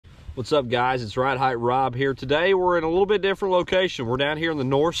What's up, guys? It's Rite-Hite Rob here. Today we're in a little bit different location. We're down here in the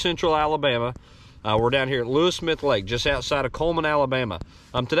north central Alabama. We're down here at Lewis Smith Lake, just outside of Coleman, Alabama.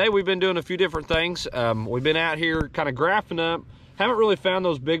 Today we've been doing a few different things. We've been out here kind of graphing up. Haven't really found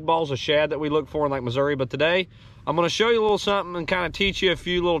those big balls of shad that we look for in like Missouri, but today I'm going to show you a little something and kind of teach you a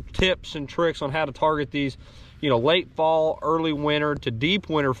few little tips and tricks on how to target these, late fall, early winter to deep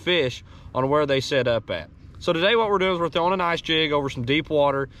winter fish on where they set up at. So today what we're doing is we're throwing an ice jig over some deep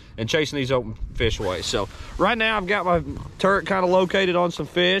water and chasing these open fish away. So right now I've got my turret kind of located on some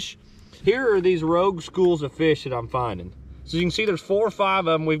fish. Here are these rogue schools of fish that I'm finding. So you can see there's 4 or 5 of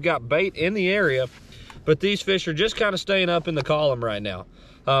them. We've got bait in the area, but these fish are just kind of staying up in the column right now.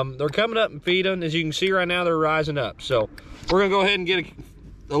 They're coming up and feeding. As you can see right now, they're rising up. So we're gonna go ahead and get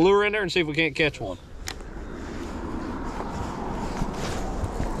a lure in there and see if we can't catch one.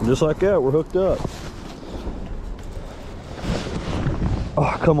 And just like that, we're hooked up.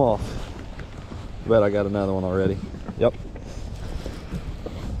 Oh, come off. Bet I got another one already. Yep.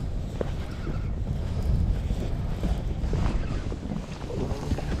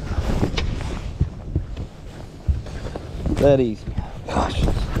 That easy. Gosh.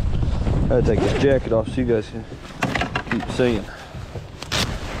 I gotta take this jacket off so you guys can keep seeing.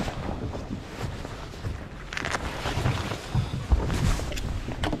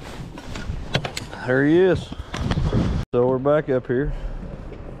 There he is. So we're back up here.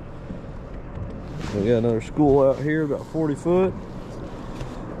 We got another school out here, about 40 foot.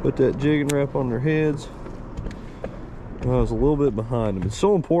 Put that jigging wrap on their heads. I was a little bit behind them. It's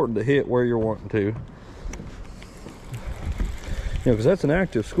so important to hit where you're wanting to. Because that's an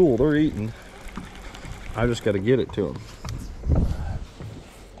active school. They're eating. I just got to get it to them.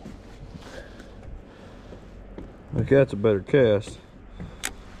 Like that's a better cast.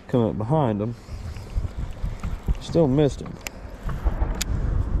 Come up behind them. Still missed him.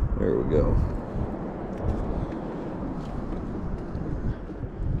 There we go.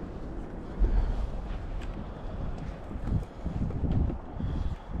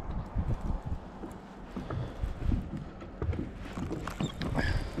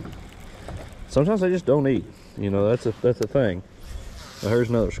 Sometimes they just don't eat. That's a thing. Now here's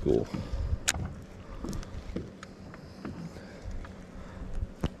another school.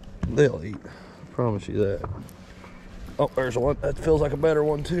 They'll eat. I promise you that. Oh, there's one. That feels like a better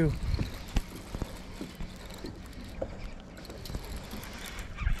one too.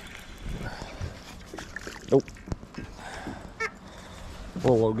 Nope.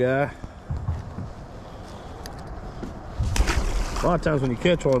 Little guy. A lot of times when you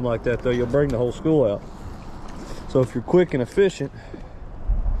catch one like that though, you'll bring the whole school out. So if you're quick and efficient,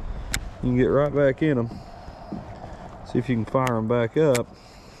 you can get right back in them. See if you can fire them back up.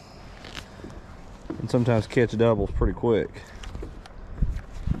 And sometimes catch doubles pretty quick.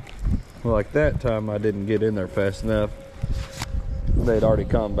 Well, like that time I didn't get in there fast enough. They'd already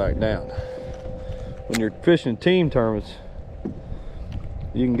come back down. When you're fishing team tournaments,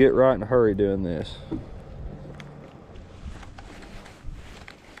 you can get right in a hurry doing this.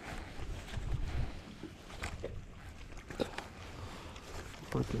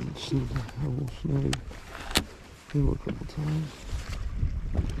 Fucking snag him a couple times.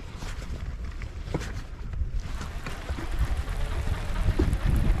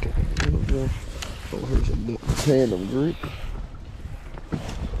 Oh, here's a tandem group.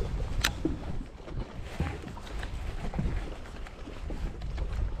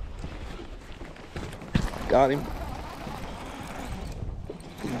 Got him.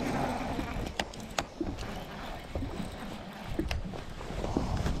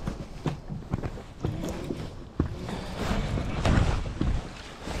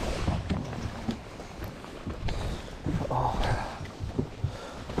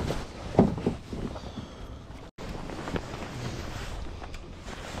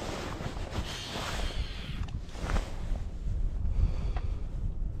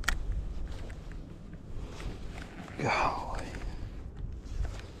 Golly.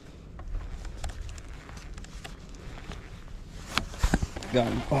 Got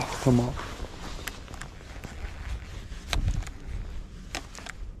him. Oh, come on.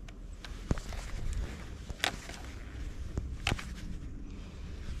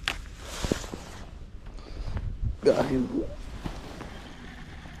 Got him.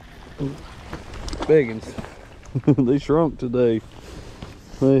 Biggins. They shrunk today.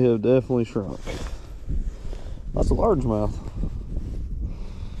 They have definitely shrunk. That's a largemouth.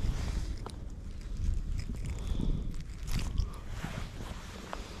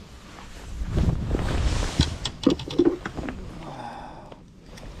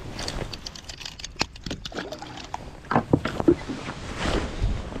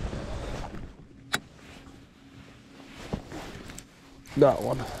 Got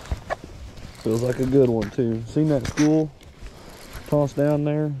one. Feels like a good one too. Seen that school tossed down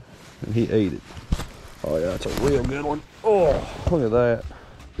there? And he ate it. Oh yeah, that's a real good one. Oh, look at that.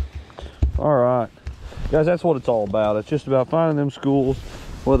 All right. Guys, that's what it's all about. It's just about finding them schools,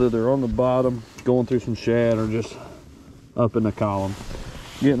 whether they're on the bottom, going through some shad, or just up in the column.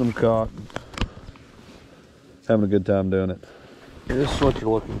 Getting them caught. Having a good time doing it. This is what you're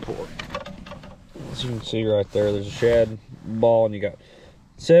looking for. As you can see right there, there's a shad ball, and you got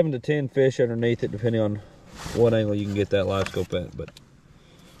 7 to 10 fish underneath it, depending on what angle you can get that live scope at. But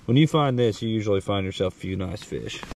when you find this, you usually find yourself a few nice fish.